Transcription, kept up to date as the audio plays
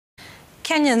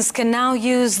Kenyans can now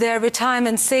use their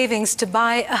retirement savings to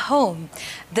buy a home.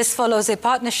 This follows a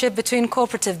partnership between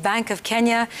Cooperative Bank of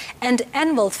Kenya and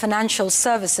Enwealth Financial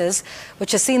Services,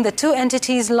 which has seen the two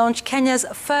entities launch Kenya's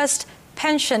first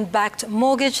pension-backed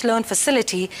mortgage loan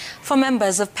facility for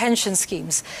members of pension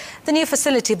schemes. The new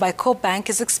facility by Coop Bank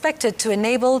is expected to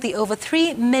enable the over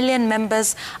 3 million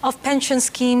members of pension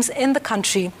schemes in the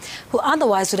country who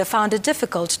otherwise would have found it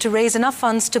difficult to raise enough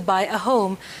funds to buy a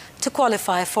home to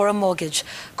qualify for a mortgage.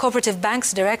 Cooperative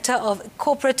Bank's Director of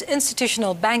Corporate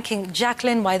Institutional Banking,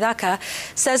 Jacqueline Waithaka,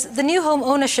 says the new home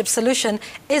ownership solution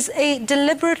is a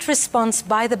deliberate response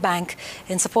by the bank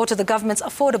in support of the government's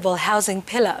affordable housing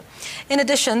pillar. In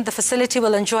addition, the facility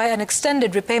will enjoy an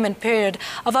extended repayment period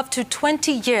of up to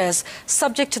 20 years,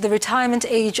 subject to the retirement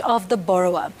age of the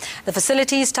borrower. The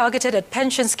facility is targeted at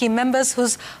pension scheme members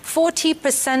whose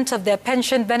 40% of their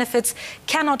pension benefits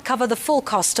cannot cover the full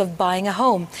cost of buying a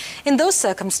home. In those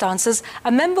circumstances,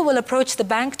 a member will approach the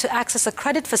bank to access a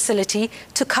credit facility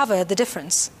to cover the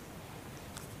difference.